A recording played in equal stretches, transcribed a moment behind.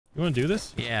You want to do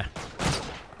this? Yeah.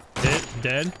 Hit.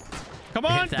 Dead. Come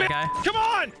on, that guy. Come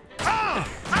on! Ah!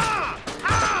 Ah!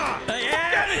 Ah!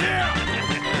 Yeah! Get it here!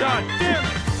 God damn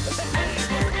it!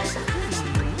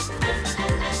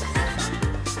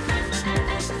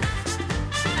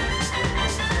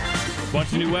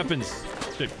 Bunch of new weapons.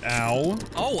 Ow.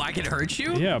 Oh, I can hurt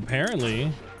you? Yeah,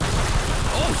 apparently.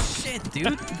 Oh, shit,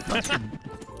 dude.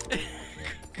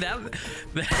 that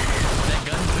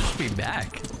gun pushed me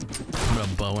back. I'm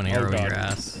gonna bow and arrow your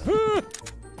ass. Oh,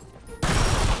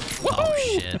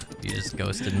 shit. You just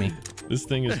ghosted me. This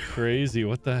thing is crazy.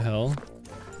 What the hell?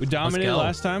 We dominated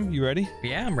last time. You ready?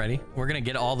 Yeah, I'm ready. We're gonna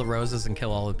get all the roses and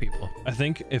kill all the people. I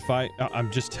think if I'm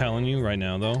just telling you right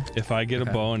now though, if I get a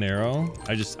bow and arrow,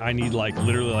 I need like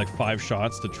literally like 5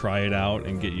 shots to try it out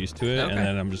and get used to it, and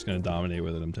then I'm just gonna dominate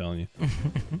with it. I'm telling you.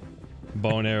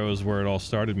 Bow and arrow is where it all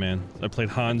started, man. I played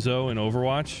Hanzo in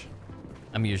Overwatch.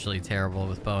 I'm usually terrible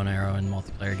with bow and arrow in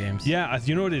multiplayer games. Yeah,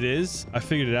 you know what it is? I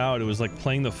figured it out. It was like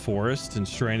playing the Forest and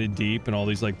Stranded Deep and all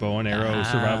these like bow and arrow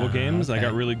survival games. I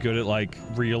got really good at like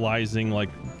realizing like,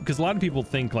 because a lot of people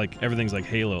think like everything's like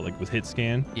Halo, like with hit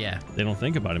scan. Yeah. They don't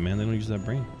think about it, man. They don't use that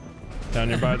brain. Down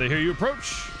nearby, they hear you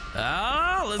approach.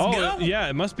 Oh, let's go. Yeah,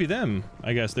 it must be them.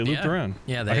 I guess they looped around.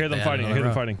 Yeah, I hear them fighting. I hear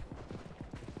them fighting.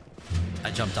 I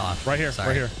jumped off. Right here. Sorry.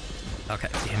 Right here. Okay,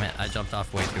 damn it. I jumped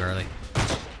off way too early.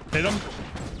 Hit him.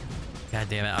 God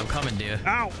damn it. I'm coming, dude.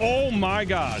 Ow. Oh my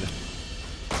God.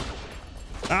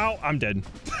 Ow. I'm dead.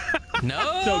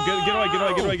 No. So get away. Get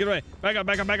away. Get away. Get away. Back up.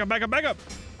 Back up. Back up. Back up. Back up.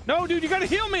 No, dude, you got to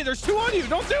heal me. There's 2 on you.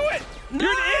 Don't do it. No!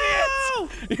 You're an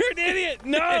idiot. You're an idiot.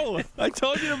 No. I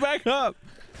told you to back up.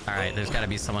 All right. There's got to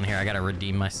be someone here. I got to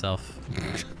redeem myself.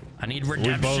 I need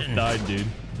redemption. We both died, dude.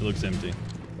 It looks empty.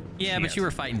 Yeah, but you were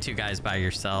fighting 2 guys by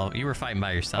yourself. You were fighting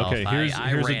by yourself. Okay, here's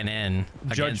I ran in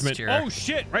judgment. Oh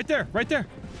shit! Right there, right there.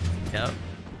 Yep.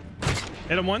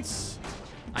 Hit him once.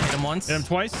 I hit him once. Hit him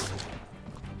twice.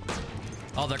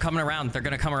 Oh, they're coming around. They're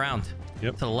gonna come around.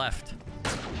 Yep. To the left.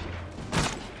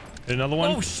 Hit another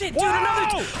one. Oh shit, dude!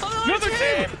 Another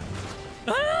team!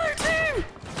 Another team!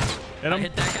 Hit him. I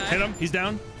hit that guy. Hit him. He's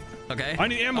down. Okay. I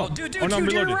need ammo. Oh, dude, no,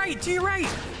 to your right, to your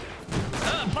right.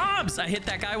 Bombs! I hit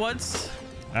that guy once.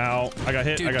 Ow! I got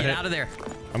hit. Dude, I got get hit. out of there.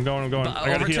 I'm going. I'm going. I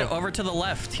gotta heal. Over to the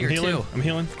left here I'm healing. too. I'm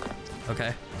healing.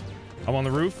 Okay. I'm on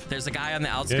the roof. There's a guy on the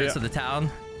outskirts of the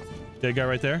town. Dead guy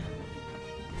right there.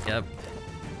 Yep.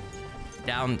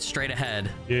 Down straight ahead.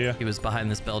 Yeah. He was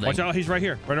behind this building. Watch out! He's right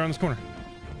here, right around this corner.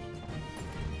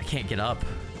 I can't get up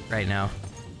right now.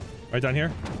 Right down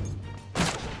here.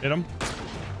 Hit him.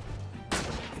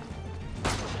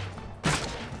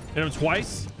 Hit him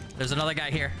twice. There's another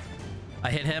guy here.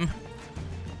 I hit him.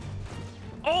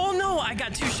 Oh no! I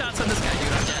got 2 shots on this guy,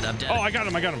 dude. I'm dead. I'm dead. Oh, I got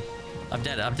him. I got him. I'm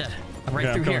dead. I'm dead. I'm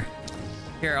right through here.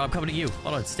 Here, I'm coming to you.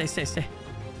 Hold on. Stay.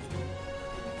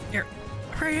 Here.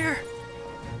 Right here.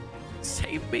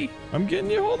 Save me. I'm getting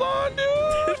you. Hold on,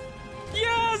 dude.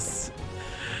 Yes.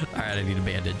 All right, I need a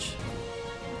bandage.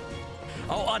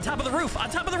 Oh, on top of the roof. On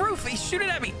top of the roof. He's shooting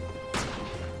at me.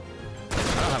 I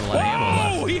don't have a lot of ammo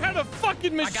left. Oh, he had a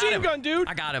fucking machine gun, dude.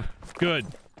 I got him. Good.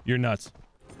 You're nuts.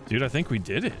 Dude, I think we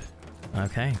did it.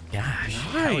 Okay. Gosh. Nice,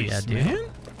 hell yeah, dude. man.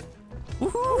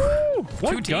 Woohoo.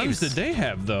 What 2 guns teams. did they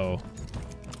have, though?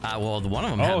 Well, one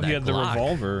of them had that he had the Glock.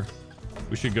 revolver.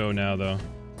 We should go now, though.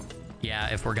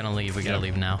 Yeah, if we're gonna leave, we gotta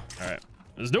leave now. All right.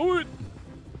 Let's do it.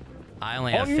 I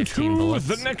only have 15 bullets.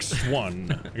 the next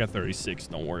one. I got 36.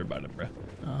 Don't worry about it, bruh.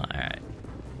 All right.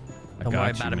 Don't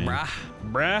worry about it, man.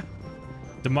 Bruh.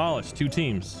 Demolished 2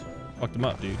 teams. Fucked them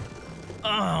up, dude.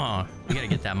 Oh, you gotta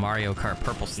get that Mario Kart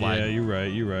purple slide. Yeah, you're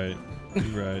right. You're right.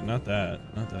 You're right. Not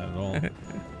that. Not that at all.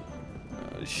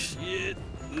 Oh, shit.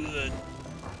 Ugh.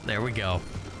 There we go.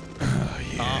 Oh,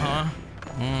 yeah.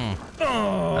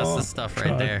 Oh, that's the stuff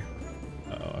right there.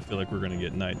 Oh, I feel like we're gonna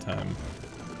get nighttime.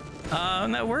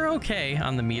 No, we're okay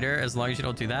on the meter as long as you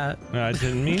don't do that. I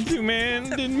didn't mean to,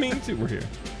 man. Didn't mean to. We're here.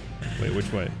 Wait,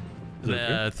 which way?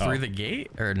 Through the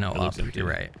gate or no? Up. You're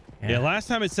right. Yeah, last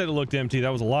time it said it looked empty. That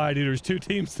was a lie, dude. There's 2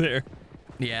 teams there.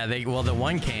 Yeah, well, the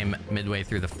one came midway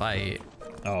through the fight.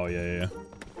 Oh, yeah.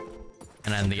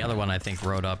 And then the other one, I think,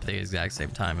 rode up the exact same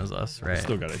time as us, right?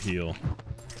 Still gotta heal.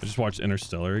 I just watched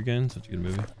Interstellar again. Such a good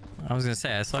movie. I was gonna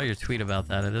say, I saw your tweet about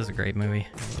that. It is a great movie.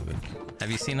 Have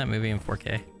you seen that movie in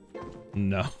 4K?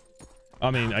 No.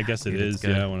 I mean, I guess it Dude, is,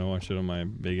 yeah, when I watch it on my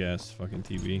big-ass fucking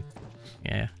TV.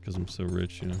 Yeah. Because I'm so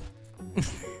rich, you know.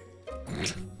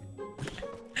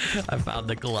 I found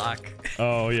the Glock.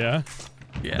 Oh, yeah?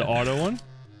 Yeah. The auto one?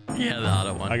 Yeah, the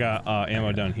auto one. I got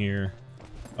ammo down here.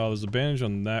 Oh, there's a bandage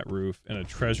on that roof and a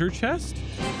treasure chest?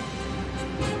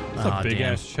 That's a big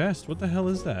ass chest. What the hell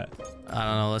is that? I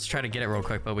don't know. Let's try to get it real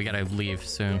quick, but we gotta leave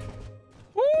soon.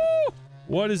 Woo!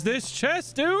 What is this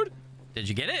chest, dude? Did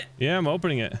you get it? Yeah, I'm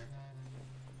opening it.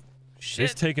 Shit.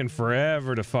 It's taking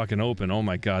forever to fucking open. Oh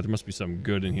my god, there must be something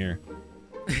good in here.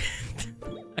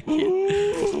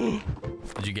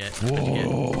 What'd you get?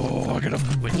 Whoa, I got a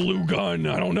blue gun.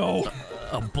 I don't know.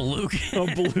 A blue gun?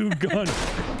 A blue gun.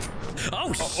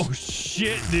 Oh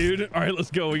shit, dude. All right,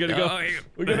 let's go. We gotta go.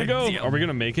 We gotta go. Are we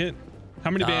gonna make it? How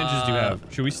many bandages do you have?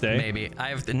 Should we stay? Maybe. I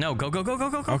have no. Go.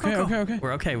 Okay.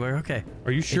 We're okay.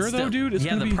 Are you sure though, dude? It's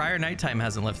the prior nighttime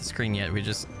hasn't left the screen yet.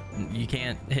 You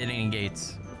can't hit any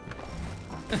gates.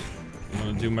 I'm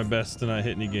gonna do my best to not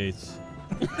hit any gates.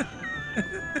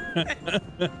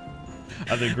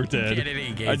 I think we're dead. Hit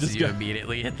any gates, you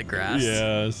immediately hit the grass.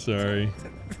 Yeah, sorry.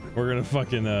 We're gonna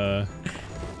fucking we're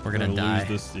gonna die.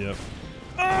 Lose this. Yep.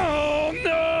 Oh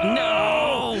no!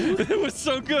 No! It was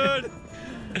so good.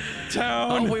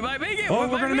 Town. Oh, we might make it. Oh,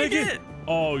 we're gonna make it.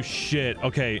 Oh shit.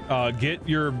 Okay. Get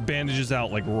your bandages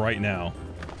out like right now.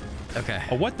 Okay.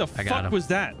 Oh, what the fuck was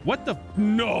that? What the?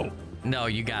 No. No,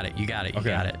 you got it. You got it. You okay.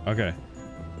 got it. Okay.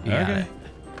 You got it.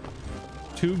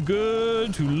 Too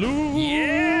good to lose.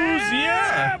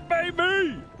 Yeah,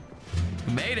 baby.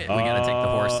 Made it. We gotta take the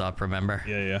horse up. Remember?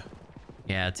 Yeah.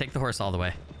 Yeah. Take the horse all the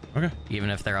way. Okay.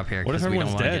 Even if they're up here, What if because we don't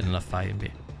everyone's want to dead? get in a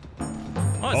fight.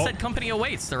 Oh, it said company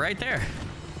awaits. They're right there.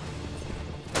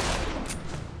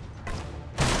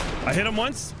 I hit him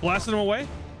once. Blasted him away.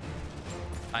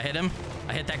 I hit him.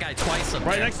 I hit that guy twice up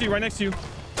right there. Next to you. Right next to you.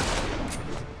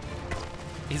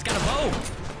 He's got a bow.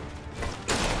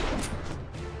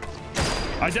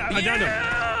 I downed him.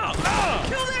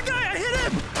 Kill that guy. I hit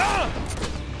him.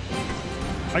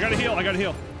 I gotta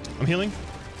heal. I'm healing.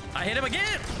 I hit him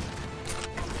again.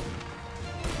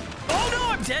 Oh no,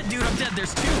 I'm dead, dude. I'm dead.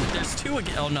 There's two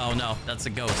again. Oh no, that's a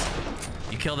ghost.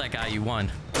 You kill that guy, you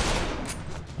won.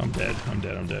 I'm dead.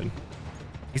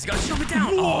 He's gonna shoot me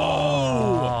down. Whoa.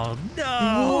 Oh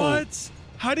no. What?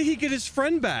 How did he get his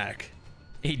friend back?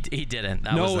 He didn't.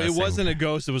 No, it wasn't a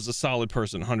ghost. It was a solid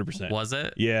person, 100%. Was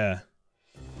it? Yeah.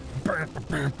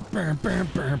 Copyright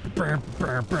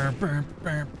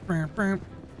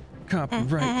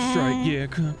strike, yeah,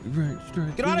 copyright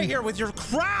strike. Get out of here with your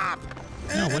crap!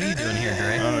 No, what are you doing here,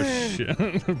 Dre? Oh shit.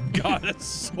 God, that's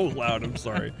so loud. I'm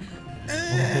sorry.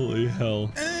 Holy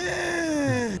hell.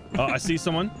 Oh, I see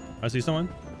someone. I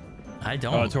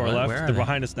don't. To our left. They're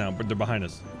behind us now, but they're behind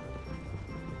us.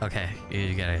 Okay,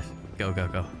 you gotta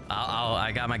go.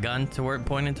 I got my gun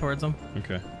pointing towards them.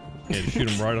 Okay. Yeah, shoot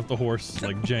him right off the horse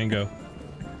like Django.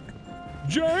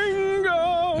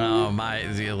 Django! Oh my!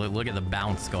 Look at the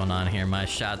bounce going on here. My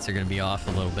shots are gonna be off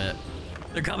a little bit.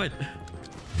 They're coming.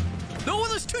 No,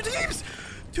 there's two teams.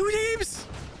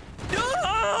 No!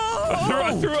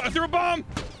 I threw a bomb.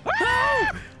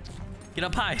 Ah! Get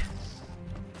up high.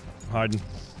 Hiding.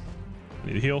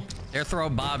 Need to heal. They're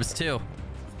throwing bobs too.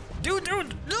 Dude, no!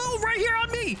 Right here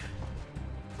on me.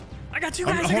 I got two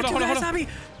guys. Hold on. on me.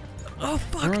 Oh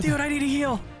fuck, dude! I need to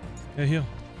heal. Yeah, heal.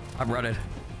 I'm running.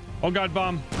 Oh god,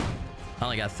 bomb. I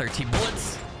only got 13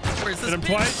 bullets. Where's this Hit him bitch?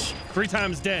 twice. 3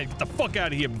 times dead. Get the fuck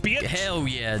out of here, bitch. Hell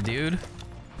yeah, dude.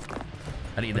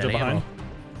 I need that ammo. Behind.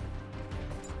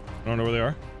 I don't know where they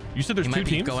are. You said there's two teams?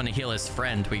 He might be going to heal his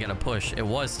friend. We gotta push. It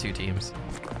was 2 teams.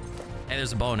 Hey,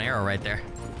 there's a bow and arrow right there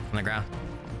on the ground.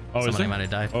 Oh, somebody might have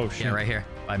died. Oh shit. Yeah, right here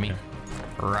by me.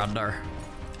 Right there.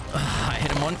 I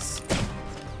hit him once.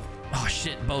 Oh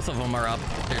shit, both of them are up.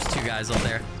 There's 2 guys up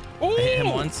there. Ooh! I hit him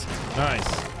once.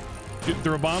 Nice. Shoot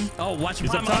through a bomb. Oh, watch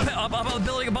He's bomb up up the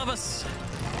building above us.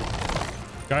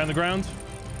 Guy on the ground.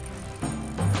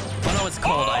 Oh no, it's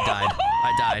cold. I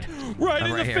died. Right I'm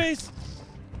in the here. face.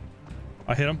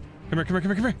 I hit him. Come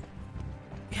here.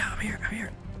 Yeah, I'm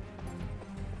here.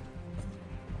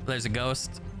 There's a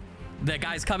ghost. The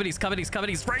guy's coming.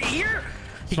 He's right here.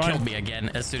 He killed me again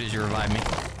as soon as you revived me.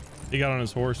 He got on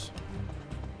his horse.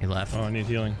 He left. Oh, I need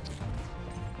healing.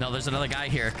 No, there's another guy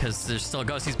here because there's still a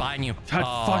ghost. He's behind you.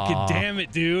 God fucking damn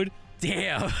it, dude.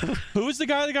 Damn. Who was the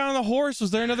guy that got on the horse?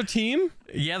 Was there another team?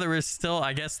 Yeah, there was still,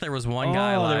 I guess there was one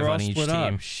guy alive on each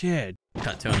team. Shit.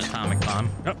 Cut to an atomic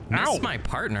bomb. Oh, Missed my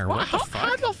partner. What the fuck?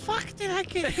 How the fuck did I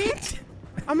get hit?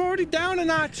 I'm already down a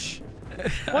notch.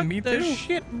 What Me the too.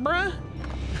 shit, bruh?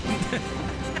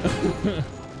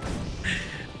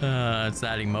 It's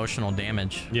that emotional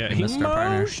damage. Yeah, We missed our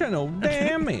partner. emotional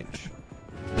damage.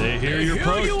 They hear your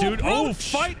approach, dude. Oh,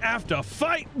 fight after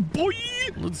fight, boy.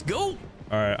 Let's go.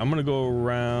 All right, I'm gonna go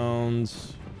around.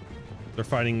 They're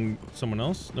fighting someone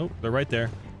else. Nope, they're right there.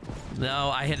 No,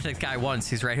 I hit this guy once.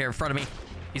 He's right here in front of me.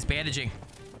 He's bandaging.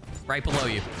 Right below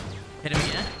you. Hit him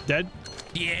again. Dead.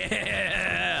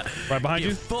 Yeah. Right behind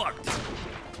you. Fucked.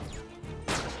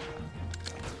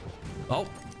 Oh.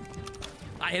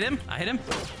 I hit him.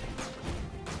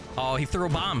 Oh, he threw a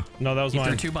bomb. No, that was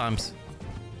mine. He threw 2 bombs.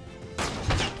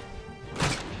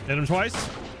 Hit him twice.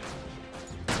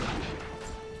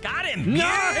 Got him. Nice,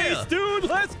 yeah. dude.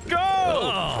 Let's go.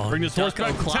 Oh, Bring this horse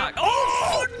back to town.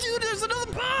 Oh, dude, there's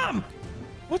another bomb.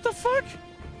 What the fuck?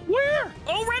 Where?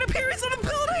 Oh, right up here. He's on a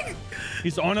building.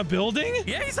 He's on a building?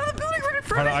 Yeah, he's on a building right in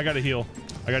front of me. I gotta heal.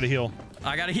 I gotta heal.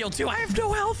 I gotta heal too. I have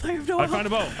no health. I found a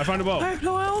bow. I have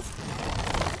no health.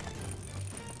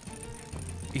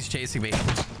 He's chasing me.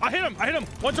 I hit him.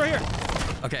 One's right here.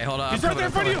 Okay, hold on. He's right there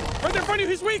in front of you. Right there in front of you.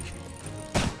 He's weak.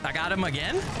 I got him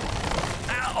again.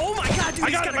 Ow, oh my god, dude.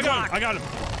 I got him.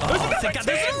 Oh, thank God.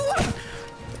 There's another one.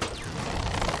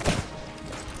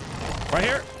 Right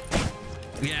here.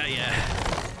 Yeah.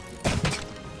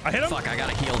 I hit him. Fuck, I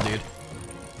gotta heal, dude.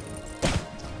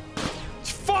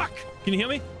 Fuck. Can you heal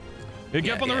me? Hey,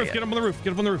 get up on the roof. Yeah. Get up on the roof.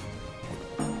 Get up on the roof.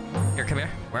 Here, come here.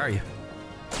 Where are you?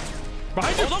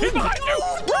 Behind you. He's behind you. No.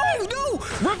 What are you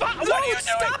doing?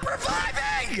 Stop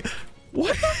reviving.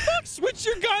 What the fuck? Switch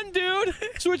your gun, dude.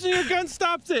 Switching your gun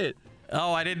stops it.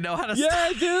 Oh, I didn't know how to Yeah,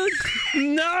 stop. dude.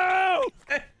 No.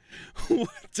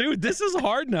 Dude, this is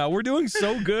hard now. We're doing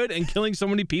so good and killing so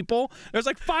many people. There's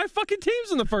like 5 fucking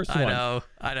teams in the first one.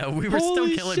 I know. We were Holy still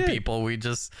killing shit. people.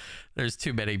 There's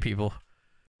too many people.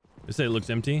 They say it looks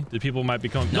empty. The people might be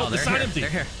coming. No, No, they're it's not here. empty. They're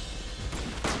here.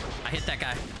 I hit that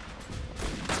guy.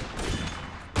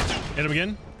 Hit him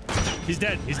again. He's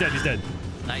dead.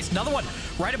 Nice. Another one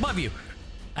right above you.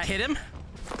 I hit him.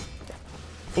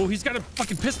 Oh, he's got a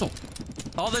fucking pistol.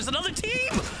 Oh, there's another team.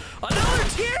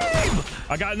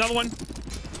 I got another one.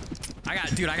 I got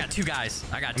 2 guys.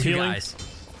 I'm healing.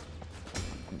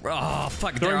 Oh,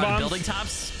 fuck. Throwing They're on bombs. building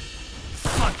tops.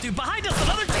 Fuck, dude. Behind us,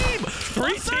 another team.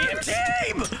 3 teams.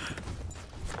 Team.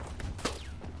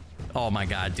 Oh my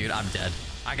god, dude. I'm dead.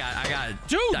 I got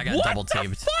double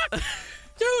teamed. Fuck?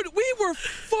 Dude, we were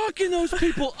fucking those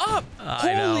people up.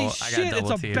 I know. Holy I got shit, it's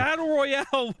double a teamed. battle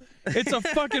royale. It's a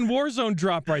fucking Warzone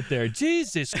drop right there.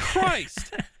 Jesus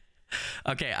Christ.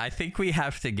 Okay, I think we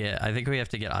have to get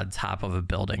on top of a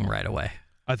building right away.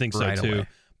 I think so Right too. away.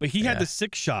 But he had the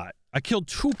 6 shot. I killed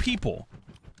 2 people.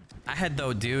 I had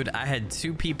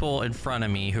 2 people in front of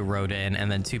me who rode in,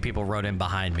 and then 2 people rode in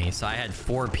behind me. So I had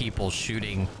 4 people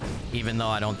shooting, even though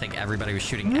I don't think everybody was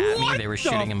shooting at me. They were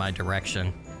shooting in my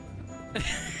direction.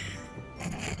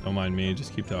 Don't mind me.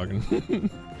 Just keep talking.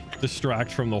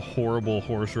 Distract from the horrible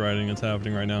horse riding that's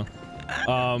happening right now.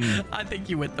 I think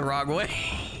you went the wrong way.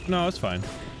 No, it's fine.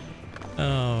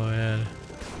 Oh, man.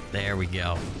 There we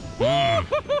go.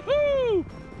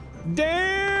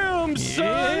 Damn, son.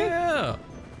 Yeah.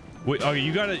 Wait, okay,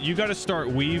 you gotta start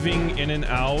weaving in and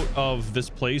out of this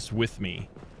place with me,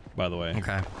 by the way.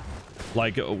 Okay.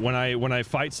 Like when I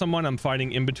fight someone, I'm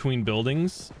fighting in between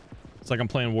buildings. It's like I'm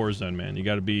playing Warzone, man. You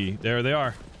gotta be there. They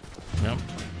are. Yep.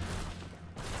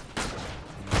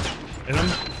 Hit him.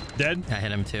 Dead. I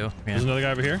hit him too. Yeah. There's another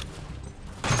guy over here.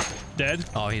 Dead.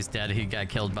 Oh, he's dead. He got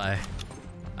killed by.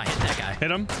 I hit that guy. Hit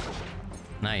him.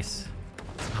 Nice.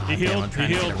 Oh, He healed. I'm trying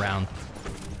He to healed. get around.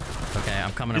 Okay,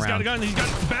 I'm coming He's around. got a gun. He's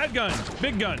got bad gun.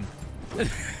 Big gun.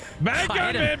 Bad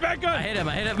gun, man. Bad gun. I hit him.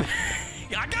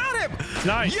 I got him.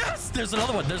 Nice. Yes. There's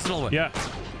another one. Yeah.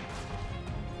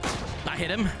 I hit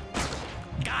him.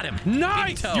 Got him.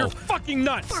 Nice. Give me toe. You're fucking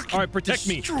nuts. Fucking All right, protect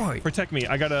destroyed. me. Protect me.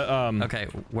 I gotta Okay,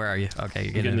 where are you? Okay,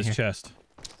 you get in this here. chest.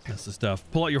 That's the stuff.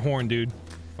 Pull out your horn, dude.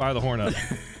 Fire the horn up.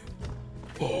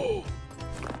 Oh.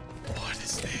 What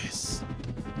is this?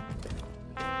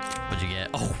 What'd you get?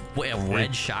 Oh, wait, a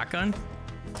red shotgun?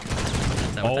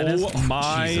 Is that what that is? Oh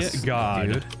my Jesus,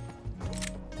 god. dude.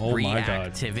 Oh my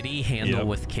god. Reactivity, handle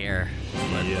with care.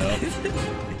 Yep.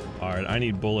 All right, I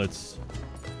need bullets.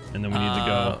 And then we need to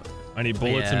go. I need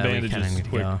bullets and bandages.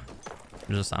 Quick.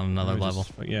 We're just on another level.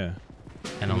 Yeah.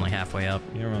 And only halfway up.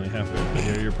 Yeah, we're only halfway.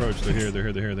 Yeah, your approach. They're here. They're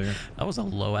here. They're here. They're here. That was a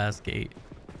low-ass gate.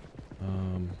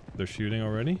 They're shooting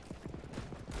already?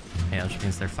 Yeah, which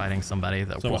means they're fighting somebody.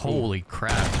 That, Someone- holy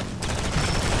crap.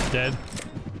 Dead.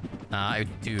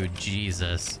 Dude,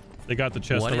 Jesus. They got the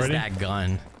chest What already? is that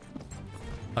gun?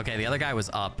 Okay, the other guy was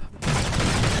up.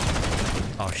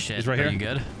 Oh, shit. He's right Are here. you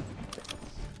good?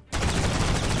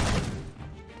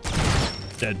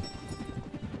 Dead.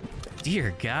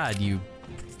 Dear God, you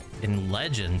in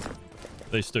legend.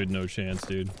 They stood no chance,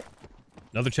 dude.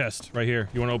 Another chest right here.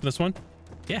 You want to open this one?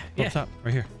 Yeah, Up top,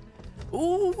 right here.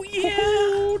 Oh, yeah.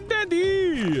 Oh,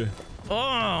 daddy.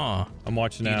 Oh. I'm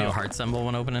watching Do now. you do a heart symbol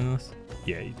when opening this?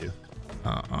 Yeah, you do.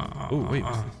 Oh, wait.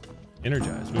 What's this?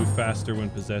 Energize. Move faster when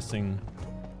possessing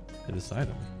this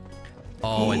item.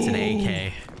 Oh, it's an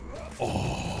AK.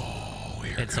 Oh,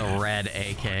 it's a red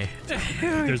AK.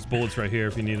 There's bullets right here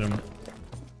if you need them.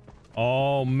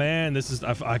 Oh man, this is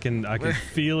I can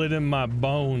feel it in my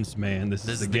bones, man. This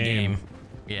is the game.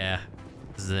 Yeah,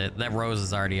 this is it. That rose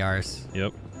is already ours.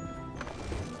 Yep.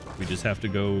 We just have to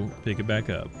go pick it back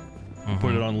up.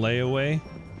 Put it on layaway.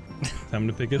 Time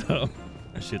to pick it up.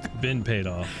 That shit's been paid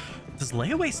off. Does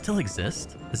layaway still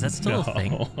exist? Is that still a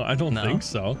thing? I don't think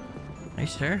so. Are you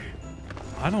sure?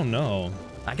 I don't know.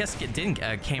 I guess didn't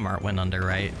Kmart went under,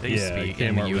 right? They used to be Kmart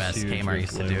in the US. Kmart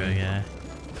used to do it, yeah.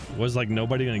 Was like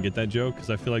nobody gonna get that joke? Because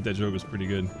I feel like that joke was pretty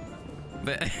good.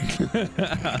 But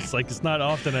it's like it's not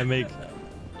often I make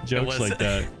jokes like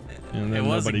that. And then it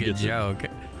was nobody a good gets joke.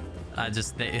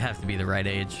 They have to be the right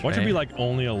age. Why should it be like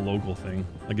only a local thing?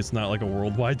 Like it's not like a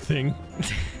worldwide thing.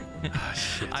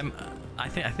 Shit. I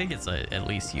think it's at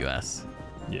least US.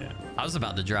 Yeah. I was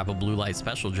about to drop a blue light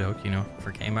special joke, you know,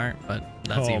 for Kmart, but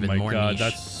that's even more niche. Oh my god,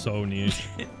 that's so niche.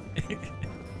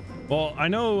 Well, I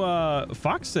know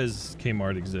Fox says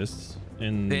Kmart exists.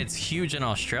 It's huge in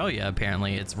Australia,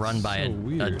 apparently. It's run by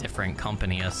a different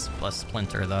company, a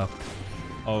splinter, though.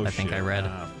 Oh, I think I read.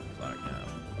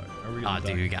 Oh,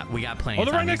 dude, we got plenty of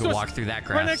time. We can walk through that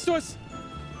grass. Right next to us.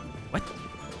 What?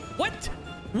 What?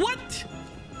 What?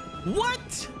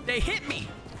 What? They hit me.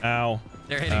 Ow.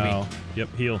 They're hitting me. Yep,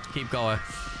 heal. Keep going.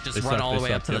 Just run all the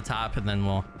way up to the top, and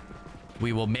then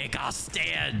we will make our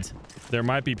stand. There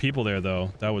might be people there,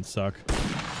 though. That would suck.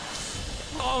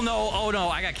 Oh, no. Oh, no.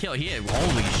 I got killed.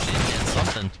 Holy shit. He had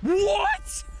something.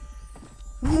 What?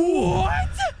 What?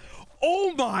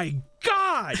 Oh, my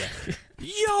God.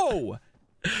 Yo.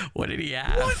 What did he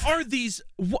have? What are these?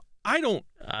 I don't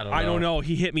know.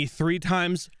 He hit me 3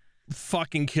 times,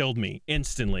 fucking killed me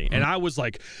instantly. And I was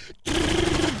like,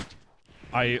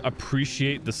 I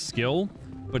appreciate the skill,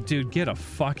 but dude, get a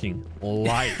fucking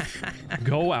life.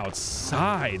 Go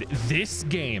outside. This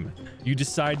game you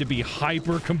decide to be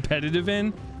hyper competitive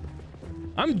in.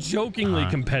 I'm jokingly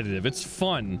competitive. It's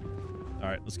fun. All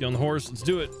right, let's get on the horse. Let's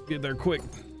do it. Get there quick.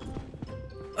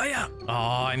 Oh, yeah.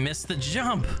 Oh, I missed the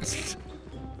jump.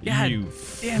 God, you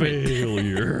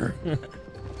failure.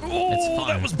 Oh,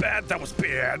 that was bad. That was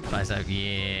bad.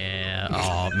 Yeah.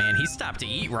 Oh, man. He stopped to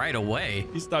eat right away.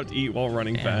 He stopped to eat while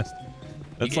running fast.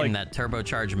 That's like that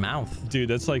turbocharged mouth. Dude,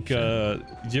 that's like, did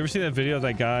you ever see that video of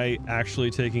that guy actually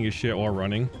taking a shit while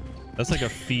running? That's like a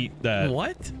feat that...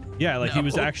 What? Yeah, like he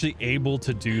was actually able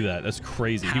to do that. That's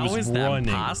crazy. He was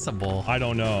running. How is that possible? I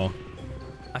don't know.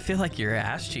 I feel like your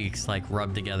ass cheeks like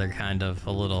rub together kind of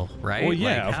a little, right? Well,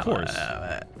 yeah, like, of course.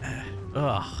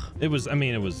 Ugh. It was, I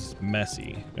mean, it was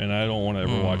messy, and I don't want to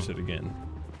ever watch it again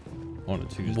on a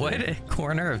Tuesday. What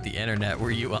corner of the internet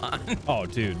were you on? Oh,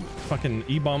 dude. Fucking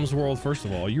E-Bombs World, first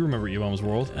of all. You remember E-Bombs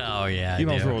World? Oh, yeah,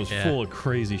 E-Bombs World was full of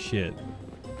crazy shit.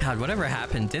 God, whatever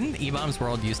happened, didn't E-Bombs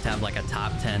World used to have like a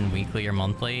top 10 weekly or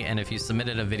monthly, and if you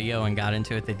submitted a video and got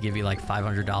into it, they'd give you like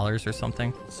 $500 or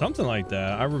something? Something like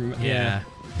that. I remember. Yeah.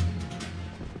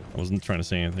 I wasn't trying to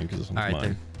say anything because this one's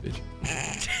mine, bitch.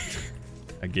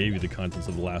 I gave you the contents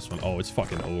of the last one. Oh, it's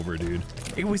fucking over, dude.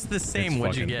 It was the same.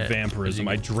 What'd you get? Vampirism.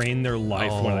 I drained their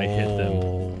life when I hit them.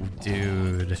 Oh,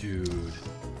 dude.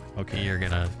 Okay. You're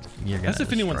gonna That's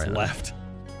if anyone's left.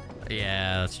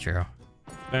 Yeah, that's true.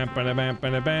 Bam, bam, bam,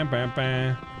 bam, bam, bam,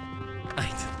 bam.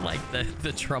 Like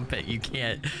the trumpet, you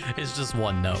can't. It's just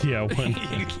one note. Yeah, one.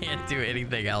 You can't do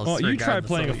anything else. Oh, you try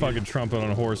playing a fucking trumpet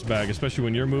on a horseback, especially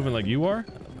when you're moving like you are.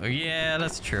 Yeah,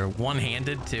 that's true.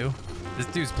 One-handed too. This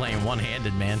dude's playing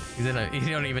one-handed, man. He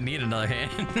don't even need another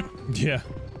hand. Yeah.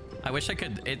 I wish I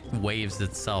could. It waves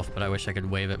itself, but I wish I could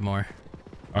wave it more.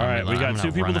 All right, we got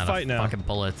 2 people to fight now. Fucking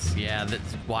bullets. Yeah,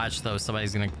 watch though.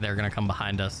 They're gonna come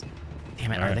behind us.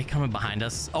 Damn it, are they coming behind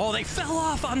us? Oh, they fell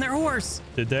off on their horse.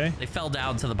 Did they? They fell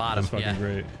down to the bottom. That's fucking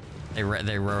great. They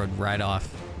rode right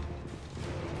off.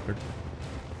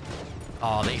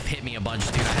 Oh, they've hit me a bunch,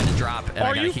 dude. I had to drop and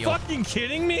I gotta heal. Are you fucking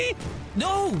kidding me?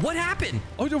 No, what happened?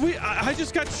 Oh, I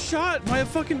just got shot by a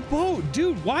fucking boat.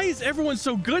 Dude, why is everyone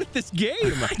so good at this game?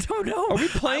 I don't know. Are we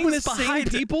playing the same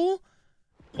people?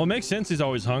 Well, it makes sense he's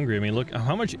always hungry. I mean, look,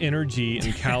 how much energy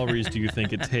and calories do you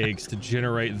think it takes to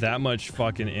generate that much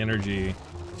fucking energy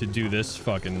to do this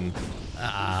fucking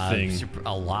thing?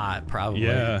 A lot, probably.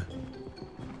 Yeah.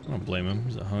 I don't blame him.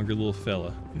 He's a hungry little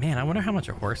fella. Man, I wonder how much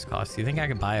a horse costs. Do you think I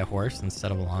could buy a horse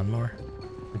instead of a lawnmower?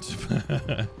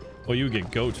 Well, you would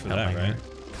get goats for that, right?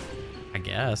 I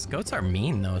guess. Goats are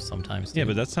mean, though, sometimes, too. Yeah,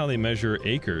 but that's how they measure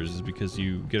acres, is because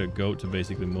you get a goat to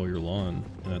basically mow your lawn.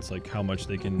 And that's like how much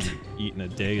they can eat in a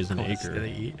day is an acre.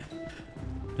 They eat?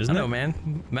 Isn't it? No,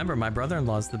 man. Remember, my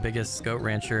brother-in-law is the biggest goat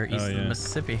rancher east of the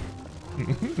Mississippi.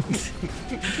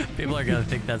 People are gonna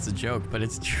think that's a joke, but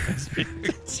it's true.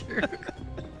 It's true.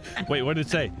 Wait, what did it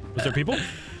say? Was there people?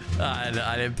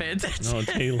 I didn't pay attention. No,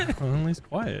 Taylor. At least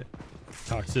quiet.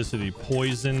 Toxicity.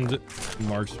 Poisoned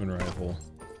marksman rifle.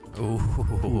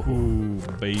 Ooh,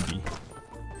 baby.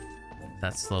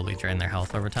 That slowly drain their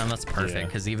health over time. That's perfect,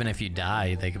 because even if you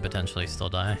die, they could potentially still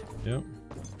die. Yep.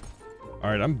 All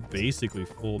right, I'm basically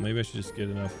full. Maybe I should just get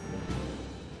enough.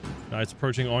 It's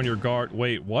approaching on your guard.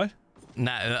 Wait, what?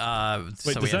 Nah, Wait,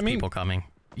 so does we that have mean people coming.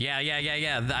 Yeah.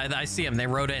 I see them. They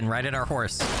rode in right at our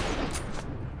horse.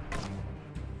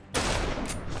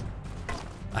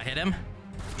 I hit him.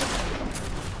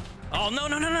 Oh, no.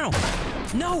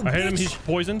 No, I hit him. bitch. He's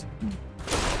poisoned.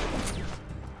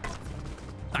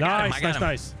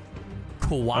 Nice.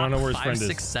 Cool. I don't know where his friend is. 5,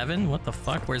 6, 7. What the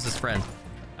fuck? Where's his friend?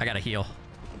 I gotta heal.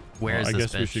 Where's this bitch? I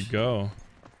guess we should go.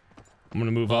 I'm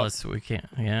gonna move up. We can't.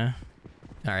 Yeah.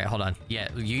 All right, hold on. Yeah,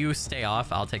 you stay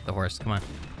off. I'll take the horse. Come on.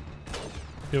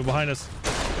 People behind us.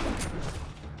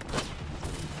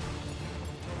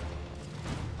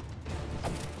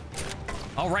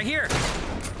 Oh, right here.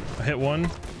 I hit one.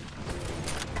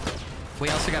 We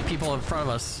also got people in front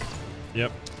of us.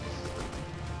 Yep.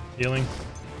 Healing.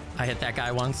 I hit that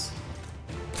guy once.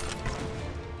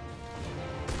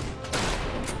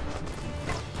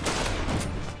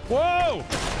 Whoa!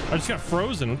 I just got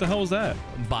frozen. What the hell was that?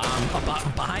 Bomb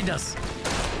behind us.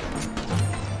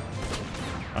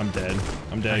 I'm dead.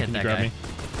 Can you grab me?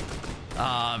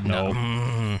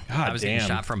 No. God, I was getting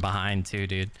shot from behind too,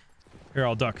 dude. Here,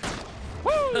 I'll duck.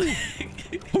 Woo!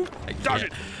 Dodge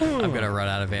it. I'm gonna run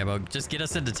out of ammo. Just get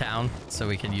us into town so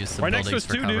we can use some buildings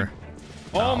for cover. Dude.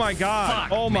 Oh my god.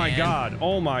 Fuck, oh my man. god.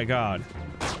 Oh my god.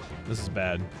 This is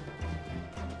bad.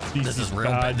 This is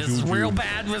real bad. This is real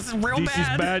bad. This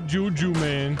is bad juju,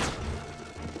 man.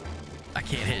 I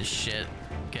can't hit shit.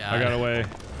 God. I got away.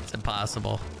 It's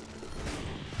impossible.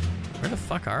 Where the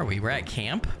fuck are we? We're at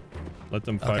camp? Let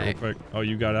them fight real quick. Oh,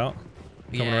 you got out?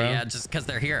 Coming around? Yeah, just because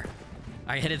they're here.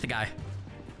 I hit the guy.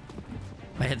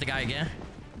 I hit the guy again.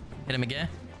 Hit him again.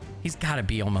 He's got to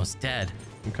be almost dead.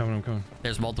 I'm coming.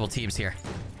 There's multiple teams here.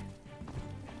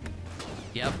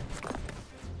 Yep.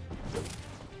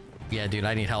 Yeah, dude,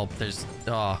 I need help. There's...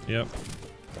 Oh. Yep.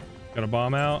 Got a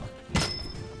bomb out.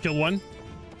 Kill one.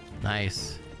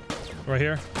 Nice. Right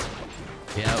here.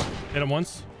 Yep. Hit him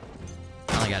once.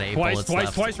 I only got 8 bullets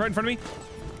left. Twice, right in front of me.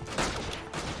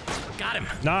 Got him.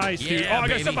 Nice, dude. Yeah, I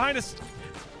got stuff behind us.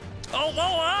 Oh,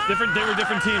 whoa. They were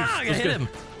different teams. I hit him.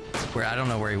 I don't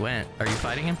know where he went. Are you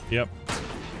fighting him? Yep.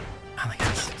 I only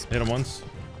got 6 Hit him once.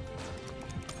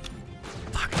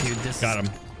 Fuck, dude. Got him.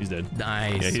 He's dead.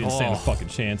 Nice. Yeah, he didn't stand a fucking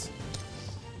chance.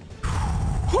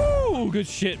 Whoo, good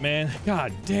shit, man.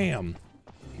 God damn.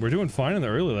 We're doing fine in the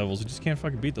early levels. We just can't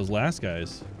fucking beat those last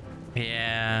guys.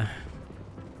 Yeah.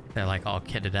 They're like all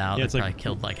kitted out. Yeah, they probably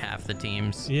killed like half the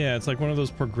teams. Yeah, it's like one of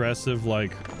those progressive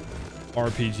like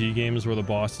RPG games where the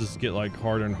bosses get like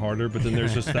harder and harder, but then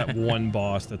there's just that one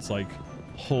boss that's like,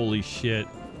 holy shit.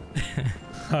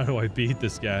 How do I beat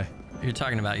this guy? You're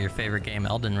talking about your favorite game,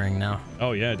 Elden Ring, now.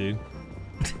 Oh yeah, dude.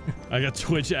 I got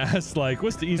Twitch asked like,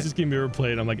 what's the easiest game you ever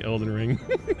played? I'm like, Elden Ring.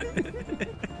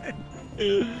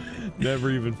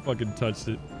 Never even fucking touched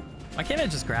it. Why can't I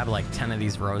just grab like 10 of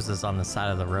these roses on the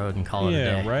side of the road and call it a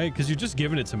day? Yeah, right? Because you're just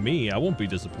giving it to me. I won't be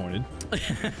disappointed.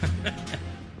 It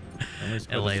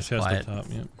lays quiet. Top,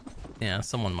 yeah. Yeah,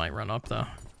 someone might run up though.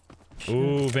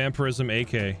 Ooh, Vampirism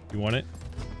AK. You want it?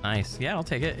 Nice. Yeah, I'll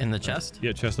take it. In the chest?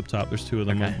 Yeah, chest up top. There's 2 of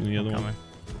them in the other one.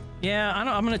 Yeah,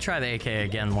 I'm gonna try the AK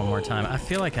again one more time. I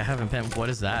feel like I haven't been. What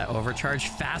is that? Overcharge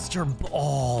faster.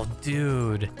 Oh,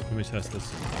 dude. Let me test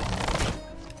this.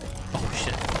 Oh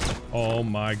shit. Oh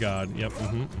my god. Yep.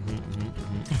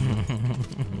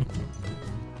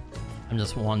 I'm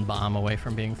just 1 bomb away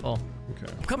from being full.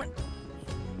 Okay. I'm coming.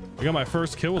 I got my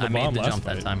first kill with a bomb last last jump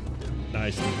fight. that time.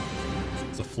 Nice.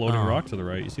 It's a floating rock to the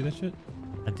right. You see that shit?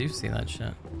 I do see that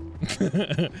shit.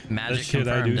 Magic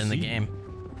confirmed in the game.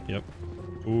 Yep.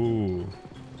 Ooh.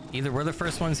 Either we're the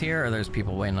first ones here or there's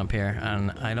people waiting up here,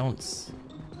 and I don't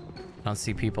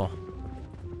see people.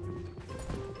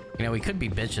 You know, we could be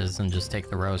bitches and just take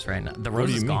the rose right now. The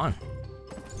rose is gone.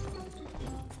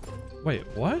 Wait,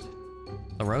 what?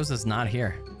 The rose is not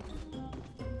here.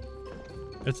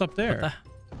 It's up there.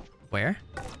 Where?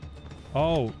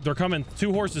 Oh, they're coming.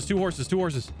 2 horses.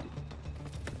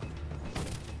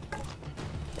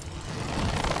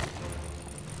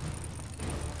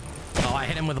 Oh, I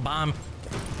hit him with a bomb.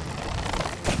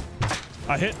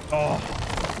 I hit. Oh.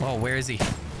 Whoa, where is he?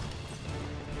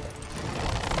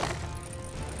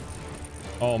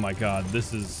 Oh my god,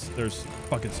 there's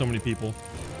fucking so many people.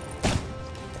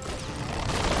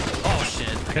 Oh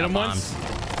I Hit got him bombs.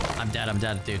 once. I'm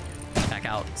dead, dude. Back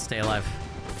out. Stay alive.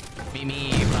 Meet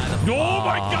me by the... Oh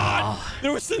my god!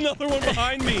 There was another one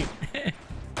behind me.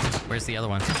 Where's the other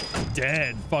one?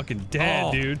 Dead. Fucking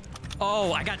dead, dude.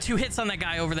 Oh, I got 2 hits on that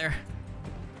guy over there.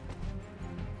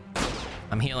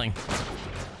 I'm healing.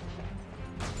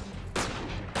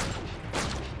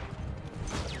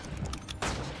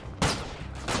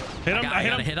 Hit him. I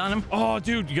hit him. Hit on him. Oh,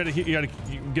 dude, you gotta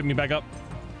get me back up.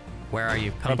 Where are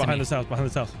you? Come right behind this house. Behind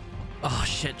this house. Oh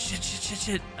shit!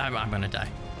 I'm gonna die.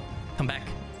 Come back.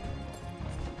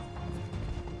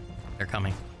 They're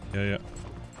coming. Yeah.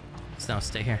 So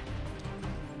stay here.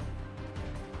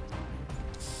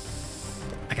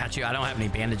 I got you. I don't have any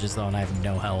bandages though, and I have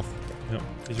no health. Yep,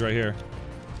 he's right here.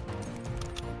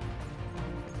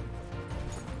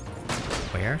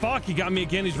 Where? Fuck, he got me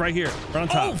again. He's right here. Right on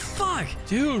top. Oh fuck!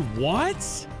 Dude,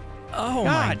 what? Oh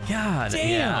my god. Damn,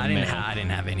 yeah, I man. didn't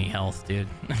have any health, dude.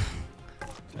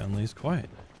 Emily's quiet.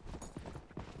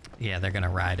 Yeah, they're gonna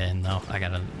ride in though. I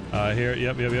gotta... Here.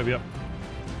 Yep.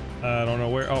 I don't know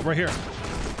where. Oh, right here.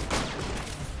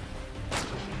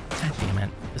 God damn it.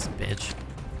 This bitch.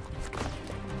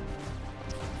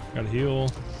 Gotta heal.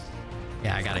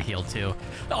 Yeah, I gotta heal too.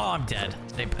 Oh, I'm dead.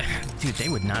 Dude, they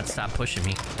would not stop pushing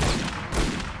me.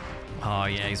 Oh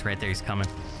yeah, he's right there. He's coming.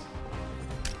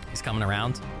 He's coming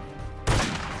around.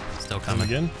 Still coming.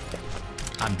 Again?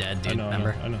 I'm dead, dude. I know.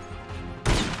 Remember? I know.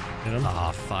 Hit him.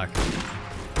 Oh fuck.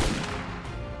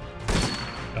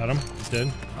 Got him. He's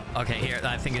dead. Okay, here.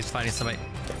 I think he's fighting somebody.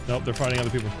 Nope, they're fighting other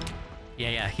people.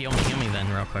 Yeah. Heal me then,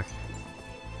 real quick.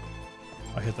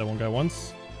 I hit that one guy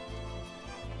once.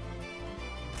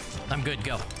 I'm good.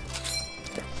 Go.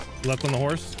 Left on the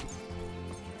horse.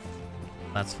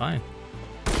 That's fine.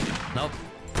 Nope.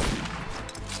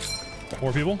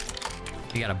 4 people.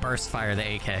 You gotta burst fire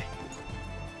the AK.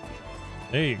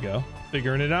 There you go.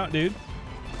 Figuring it out, dude.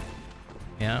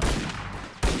 Yeah.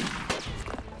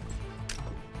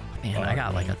 Man, I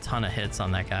got like a ton of hits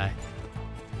on that guy.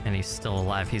 And he's still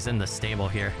alive. He's in the stable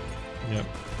here. Yep.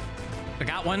 I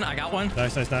got one.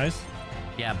 Nice.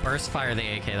 Yeah, burst fire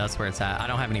the AK. That's where it's at. I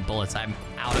don't have any bullets. I'm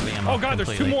out of ammo. Oh god,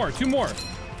 completely. there's 2 more.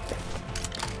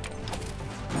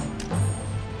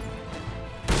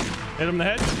 Hit him in the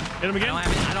head. Hit him again.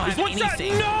 I don't have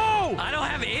anything. No! I don't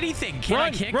have anything. Can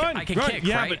I kick? Run, I can run. kick,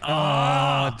 Yeah, right?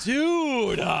 but,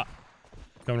 dude.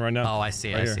 Coming right now. Oh, I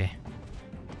see. Right I here. see.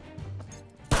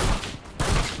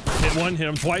 Hit one. Hit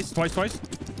him twice. Oh,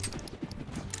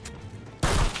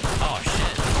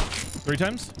 shit. 3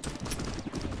 times.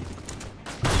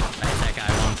 I hit that guy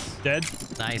once. Dead.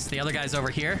 Nice. The other guy's over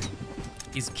here.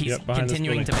 He's Yep, behind this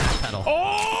continuing to building. backpedal.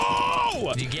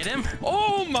 Oh! Did you get him?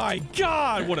 Oh my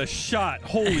god, what a shot.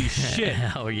 Holy shit.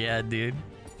 Hell yeah, dude.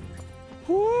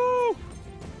 Woo!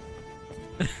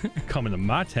 Coming to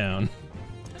my town.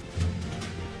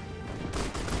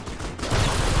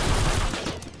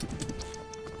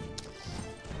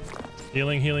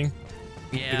 Healing.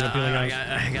 Yeah, Healing I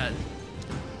got...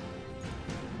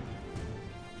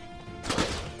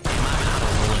 Damn, I'm out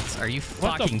of bullets. Are you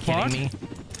fucking kidding me?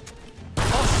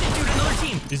 Oh shit, dude, another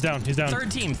team. He's down.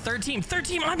 Third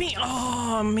team on me.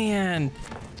 Oh man.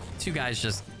 2 guys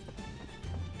just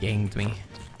ganged me.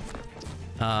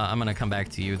 I'm gonna come back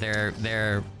to you.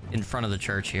 They're in front of the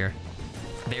church here.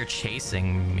 They're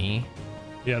chasing me.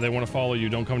 Yeah, they want to follow you.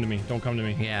 Don't come to me.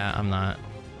 Yeah, I'm not.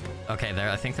 Okay,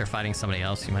 I think they're fighting somebody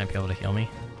else. You might be able to heal me.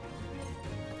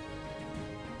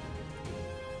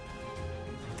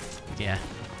 Yeah.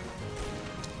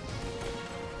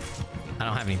 I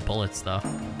don't have any bullets though.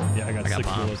 Yeah, I got 6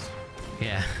 bombs. bullets.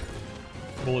 Yeah.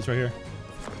 Bullets right here.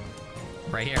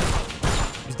 Right here.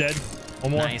 He's dead.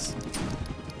 One more. Nice.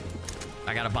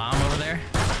 I got a bomb over there.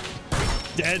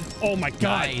 Dead. Oh my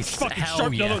god. Nice. Fucking Hell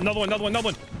sharp. yeah. Another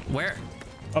one. Where?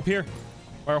 Up here.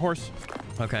 By our horse.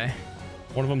 Okay.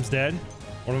 One of them's dead.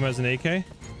 One of them has an AK.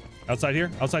 Outside here.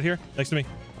 Next to me.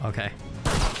 Okay.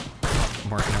 I'm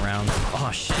working around. Oh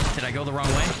shit. Did I go the wrong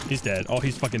way? He's dead. Oh,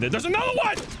 he's fucking dead. There's another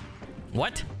one!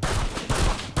 What?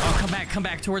 Oh, come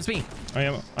back towards me. I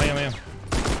am. I'm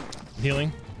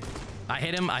healing. I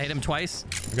hit him twice.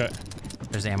 Okay.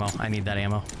 There's ammo. I need that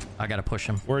ammo. I gotta push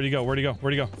him. Where'd he go?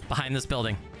 Behind this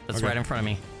building. That's Okay. right in front of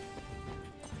me.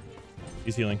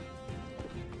 He's healing.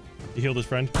 He healed his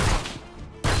friend.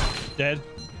 Dead.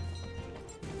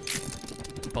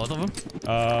 Both of them?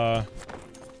 I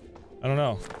don't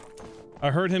know. I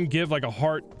heard him give like a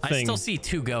heart thing. I still see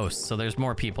 2 ghosts, so there's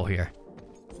more people here.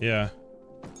 Yeah.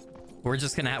 We're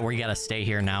just gonna we gotta stay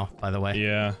here now, by the way.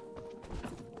 Yeah.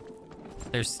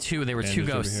 There were 2 Bandage ghosts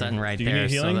over here. sitting right Do you there.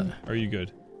 need healing? So Or are you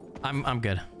good? I'm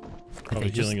good. Did Probably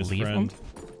they just healing his leave friend. him?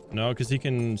 No, because he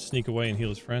can sneak away and heal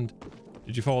his friend.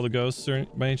 Did you follow the ghosts or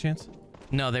by any chance?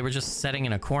 No, they were just setting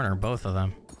in a corner, both of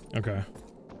them. Okay.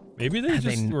 Maybe they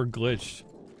just were glitched.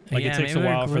 Like Yeah, it takes a maybe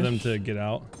they're while for them glitched. to get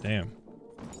out. Damn.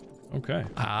 Okay.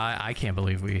 I can't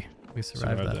believe we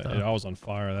survived that, though. Yeah, I was on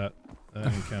fire that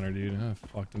encounter, dude. I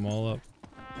fucked them all up.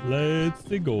 Let's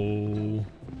go.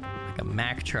 Like a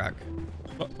Mack truck.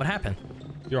 What happened?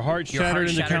 Your heart shattered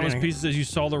into countless pieces as you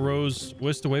saw the rose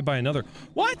whisked away by another.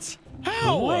 What?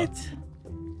 How? What?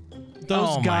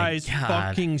 Those Oh guys my God.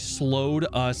 fucking slowed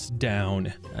us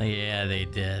down. Yeah, they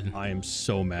did. I am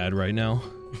so mad right now.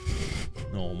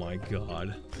 Oh my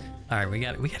God. All right, we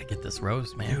got to get this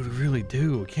rose, man. Dude, we really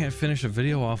do. We can't finish a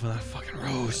video off of that fucking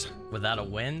rose. Without a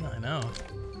win, I know.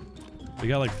 We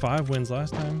got like 5 wins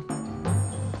last time.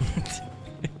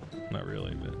 Not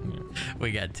really, but yeah.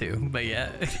 We got 2, but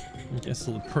yeah. I guess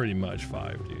pretty much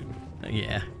 5, dude.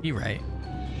 Yeah, you're right.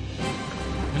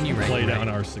 When you right, Play you're down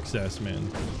right. our success, man.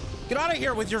 Get out of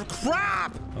here with your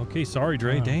crap! Okay, sorry,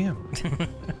 Dre. Oh. Damn.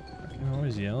 Fucking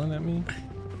always yelling at me.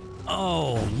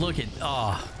 Oh, look at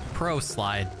pro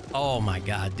slide. Oh my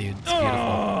God, dude. It's beautiful.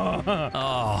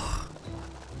 Oh.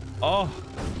 Oh.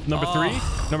 Number 3?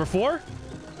 Number 4?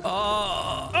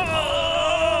 Oh.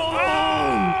 Oh.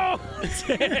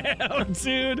 Damn,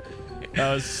 dude.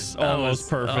 That was almost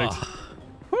perfect.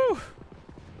 Whew.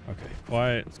 Okay,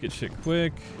 quiet. Let's get shit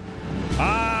quick.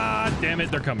 Ah, damn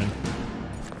it. They're coming.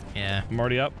 Yeah. I'm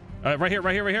already up. Right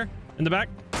here. In the back.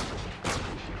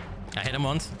 I hit him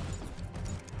once.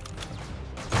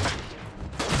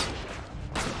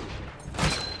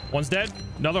 One's dead.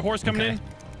 Another horse coming in.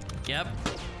 Yep.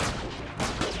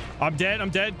 I'm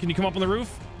dead. Can you come up on the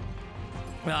roof?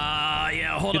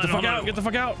 Yeah, hold on. Get the fuck out. Get the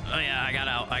fuck out. Oh, yeah, I got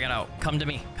out. Come to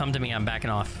me. I'm backing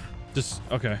off. Just,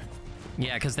 okay.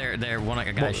 Yeah, because they're one of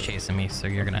the guys chasing me, so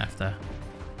you're going to have to.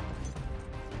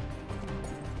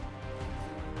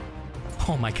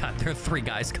 Oh my God, there are 3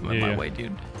 guys coming my way,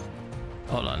 dude.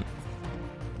 Hold on.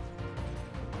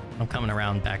 I'm coming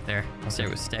around back there. I'll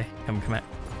stay. Come back.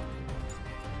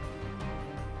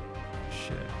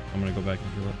 Shit. I'm gonna go back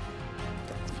and heal it.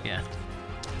 Yeah.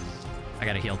 I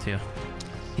gotta heal too.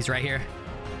 He's right here.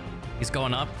 He's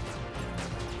going up.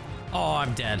 Oh,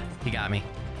 I'm dead. He got me.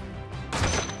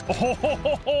 Oh, ho, ho,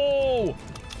 ho.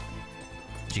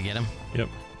 Did you get him? Yep.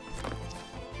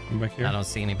 Come back here. I don't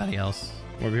see anybody else.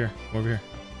 Over here. You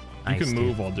Nice, can move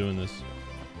dude. while doing this.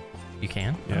 You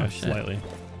can? Yeah, Oh, shit. slightly.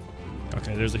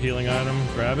 Okay, there's a healing item.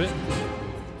 Grab it.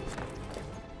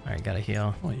 All right, gotta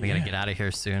heal. Oh, We gotta get out of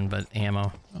here soon, but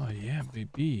ammo. Oh yeah,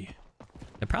 baby.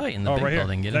 They're probably in the big right here.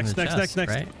 building. Get Next, in the next, chest,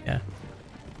 next. right? Yeah.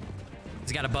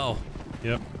 He's got a bow.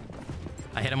 Yep.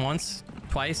 I hit him once,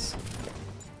 twice.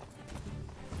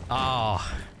 Oh,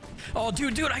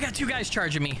 dude, I got 2 guys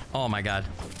charging me. Oh my God.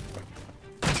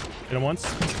 Hit him once.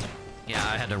 Yeah,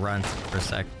 I had to run for a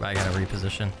sec, but I gotta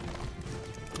reposition.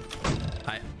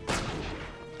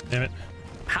 Damn it.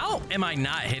 How am I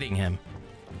not hitting him?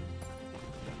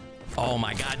 Oh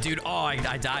my God, dude. Oh,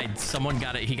 I died. Someone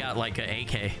got it. He got like an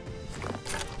AK.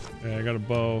 Yeah, I got a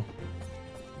bow.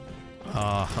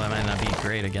 Oh, that might not be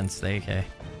great against the AK. Right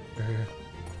here.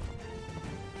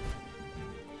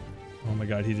 Oh my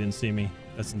God, he didn't see me.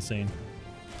 That's insane.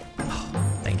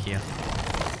 Thank you.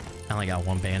 I only got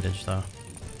 1 bandage though.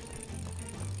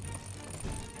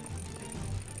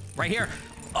 Right here.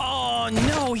 Oh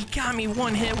no, he got me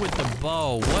 1 hit with the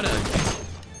bow. What a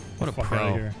Fuck pro.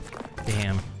 outta here.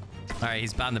 Damn. All right,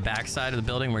 he's on the back side of the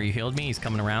building where you healed me. He's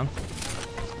coming around.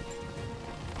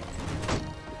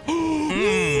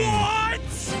 What?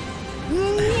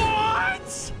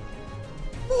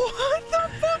 What the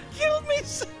fuck killed me?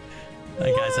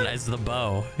 That guy's as the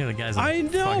bow. Yeah, the guy's a I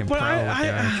know, fucking but pro with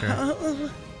the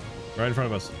archer. Right in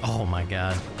front of us. Oh my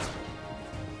God.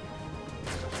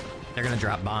 They're gonna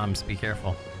drop bombs. Be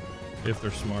careful. If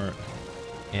they're smart.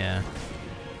 Yeah.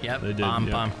 Yep. They did, Bomb.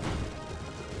 yep. Bomb.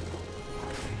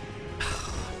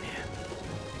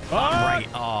 Ah! Right.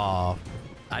 Oh.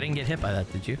 I didn't get hit by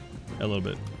that. Did you? A little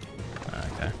bit.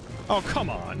 Okay. Oh, come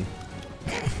on.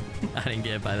 I didn't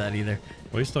get hit by that either.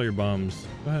 Waste all your bombs.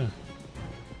 Go ahead.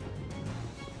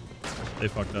 They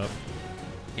fucked up.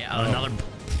 Yeah. Oh. Another.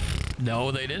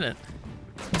 No, they didn't.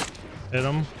 Hit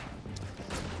them.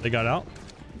 They got out.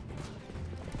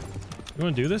 You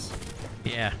want to do this?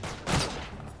 Yeah.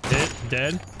 Hit.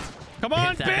 Dead. Come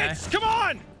on, Hit that bitch! Come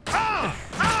on! Ah!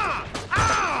 Ah!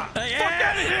 Ah! Yeah! Fuck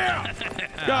out of here!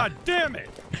 God damn it!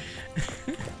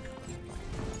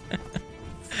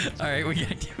 All right, we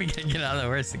gotta get out of the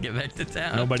horse and get back to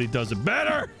town. Nobody does it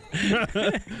better.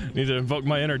 Need to invoke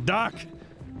my inner Doc.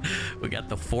 We got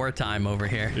the 4 time over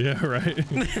here Yeah, right.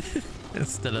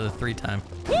 instead of the 3 time.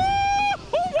 Woo!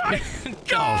 Oh my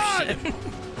God! Oh shit!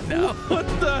 no. What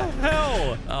the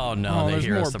hell? Oh no, they there's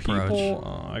hear more us approach. people.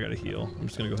 Oh, I gotta heal. I'm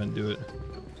just gonna go ahead and do it.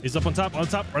 He's up on top,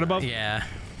 right above. Yeah.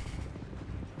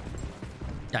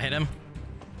 I hit him.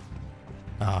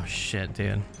 Oh shit,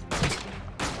 dude.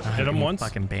 Hit him once.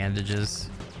 Fucking bandages.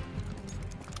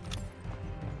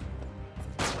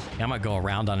 Yeah, I'm gonna go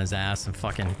around on his ass and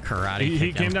fucking karate He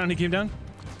kick came him. down. He came down.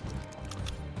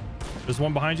 There's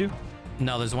one behind you.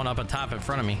 No, there's one up on top in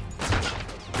front of me.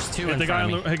 There's two Hit in the guy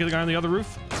front on of me. hit the guy on the other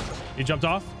roof. He jumped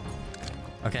off.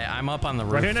 Okay, I'm up on the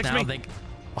roof Right here next now. to me.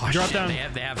 Oh Drop shit, down.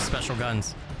 they have special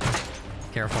guns.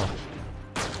 Careful.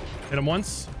 Hit him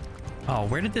once. Oh,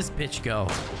 where did this bitch go?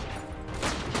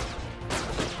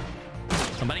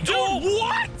 Somebody. Dude,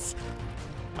 what?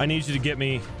 I need you to get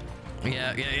me.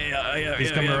 Yeah.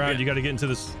 He's coming around. You got to get into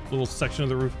this little section of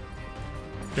the roof.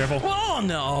 Careful. Oh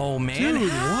no, man! Dude,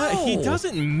 How? what? He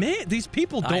doesn't miss. These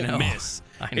people I don't know. miss.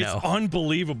 I know. It's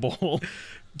unbelievable.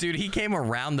 Dude, he came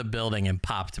around the building and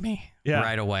popped me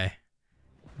right away.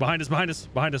 Behind us.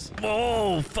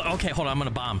 Oh, okay, hold on. I'm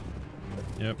gonna bomb.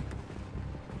 Yep.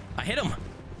 I hit him.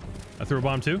 I threw a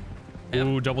bomb too. Yep.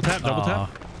 Ooh, double tap.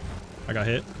 I got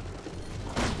hit.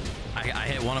 I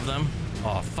hit one of them.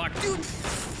 Oh, fuck, dude.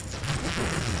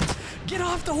 Get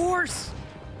off the horse.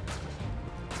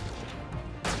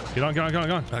 Get on.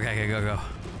 Okay, go.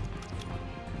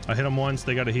 I hit him once.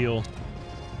 They got to heal.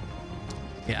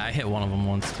 Yeah, I hit one of them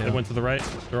once too. They went to the right.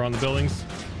 They're on the buildings.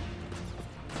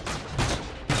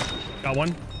 Got one.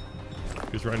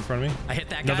 He was right in front of me. I hit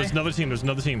that No, guy. there's another team. There's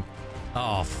another team.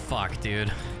 Oh, fuck,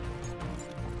 dude.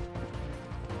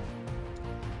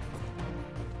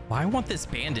 Why won't this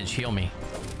bandage heal me?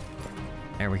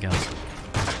 There we go.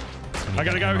 I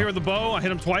got a guy over here with a bow. I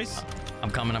hit him twice. I'm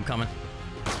coming.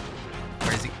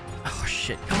 Where is he? Oh,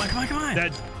 shit. Come on.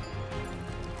 Dead.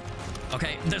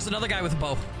 Okay, there's another guy with a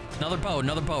bow. Another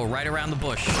bow right around the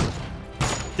bush.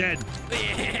 Dead.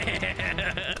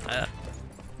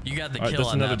 You got the All right, kill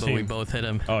that's on that, another but we team. both hit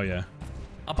him. Oh, yeah.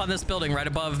 Up on this building right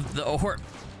above the horse.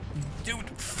 Dude,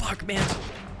 fuck, man.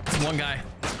 It's one guy.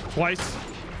 Twice.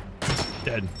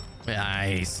 Dead.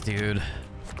 Nice, dude.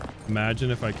 Imagine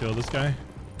if I kill this guy.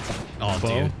 Oh,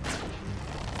 Bow. dude.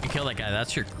 You kill that guy.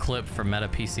 That's your clip for meta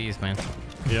PCs, man.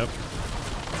 Yep.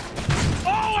 Oh,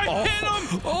 I hit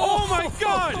him! Oh my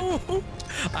god!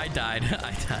 I died.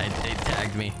 They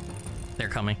tagged me. They're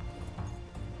coming.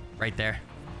 Right there.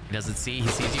 He doesn't see. He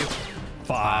sees you.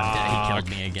 Fuck. He killed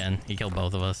me again. He killed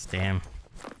both of us. Damn.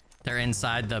 They're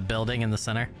inside the building in the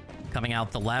center. Coming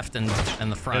out the left and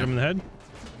the front. Hit him in the head.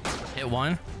 Hit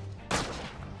one.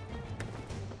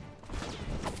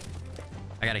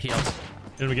 I got a heal.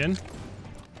 Hit him again.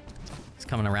 He's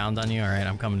coming around on you. All right,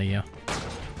 I'm coming to you.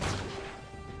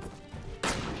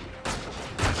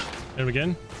 Hit him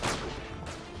again.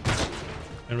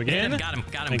 Hit him again. Got him.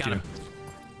 Thank you. All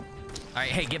right,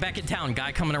 hey, get back in town.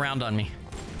 Guy coming around on me.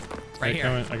 Right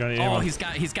here. I got Oh, he's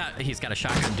got a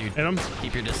shotgun, dude. Hit him.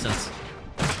 Keep your distance.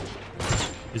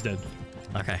 He's dead.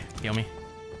 Okay, heal me.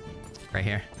 Right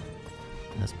here.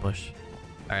 In this bush.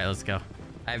 All right, let's go.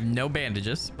 I have no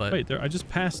bandages, but Wait, I just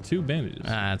passed 2 bandages.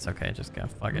 it's okay. Just go.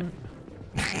 Fuck it.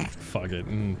 Fuck it.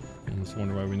 I just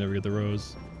wonder why we never get the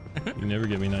rose. You never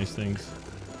give me nice things.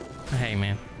 Hey,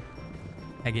 man.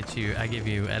 I give you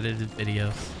edited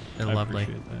videos. They're I lovely.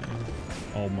 appreciate that,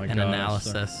 yeah. Oh my god. And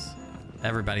analysis.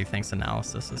 Everybody thinks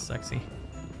analysis is sexy.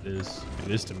 It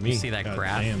is to me. You see that God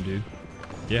graph? Damn, dude.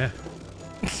 Yeah.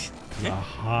 A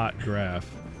hot graph.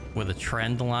 With a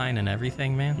trend line and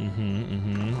everything, man.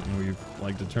 And we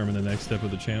like determine the next step of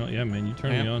the channel. Yeah, man, you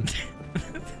turn me on.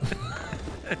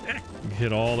 You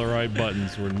hit all the right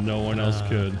buttons where no one else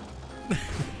could.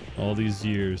 All these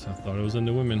years, I thought I was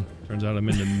into women. Turns out I'm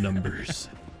into numbers.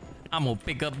 I'm gonna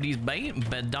pick up these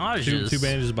bandages. Two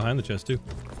bandages behind the chest too.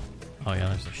 Oh yeah,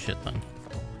 there's a shit ton.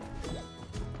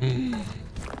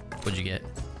 What'd you get?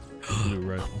 Blue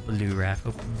rifle. Blue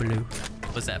rifle. Blue.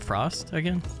 Was that Frost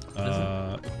again?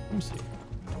 Let me see.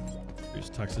 There's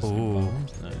toxicity Ooh.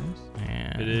 bombs. Nice.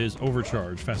 Yeah. It is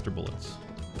overcharge, faster bullets.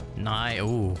 Nice.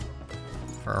 Ooh.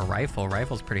 For a rifle,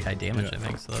 rifle's pretty high damage, Yeah. I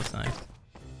think, so that's nice.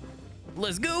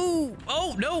 Let's go!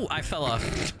 Oh, no! I fell off.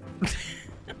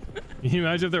 Can you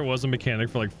imagine if there was a mechanic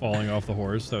for like falling off the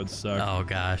horse? That would suck. Oh,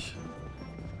 gosh.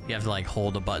 You have to, like,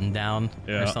 hold a button down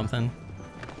or something.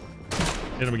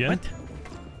 Hit him again? What?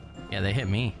 Yeah, they hit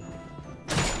me.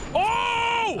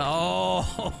 Oh! Oh!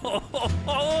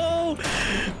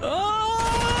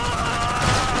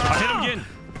 I hit him again.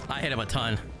 I hit him a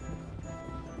ton.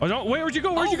 Oh, no. Wait, where'd you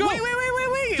go? Where'd you go?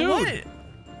 Wait. Dude. What?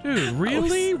 Dude,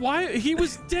 really? Why? He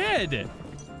was dead.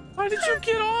 Why did you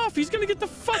get off? He's gonna get the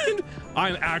fucking...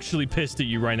 I'm actually pissed at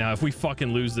you right now if we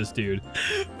fucking lose this dude.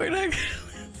 We're not gonna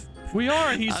lose. We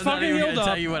are. He's fucking healed up. I'm not even gonna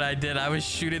tell you what I did. I was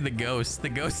shooting the ghost. The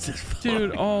ghost is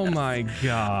Dude, oh my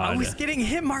god. I was getting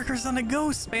hit markers on the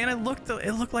ghost, man. It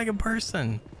looked like a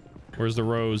person. Where's the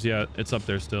rose? Yeah, it's up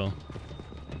there still.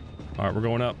 All right, we're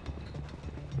going up.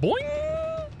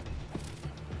 Boing!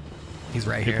 He's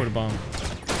right here. Put a bomb. Dude,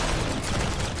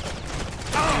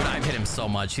 I've hit him so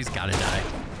much. He's got to die.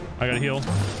 I got to heal.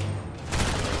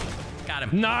 Got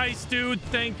him. Nice, dude.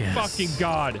 Thank fucking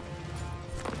God.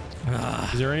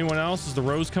 Is there anyone else? Is the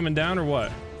rose coming down or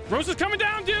what? Rose is coming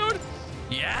down, dude.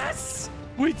 Yes.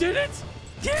 We did it.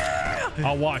 Yeah.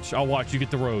 I'll watch. You get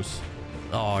the rose.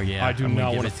 Oh, yeah. I do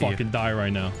not want to fucking die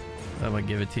right now. I'm going to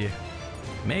give it to you.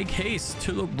 Make haste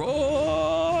to the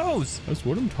rose. That's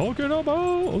what I'm talking about.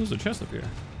 Oh, there's a chest up here.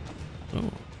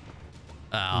 Oh.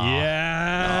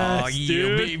 Yeah. Oh,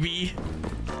 yeah, baby.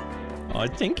 Oh,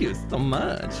 thank you so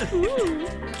much.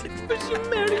 Would you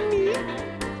marry me?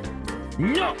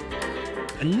 No.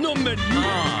 No marry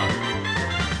you.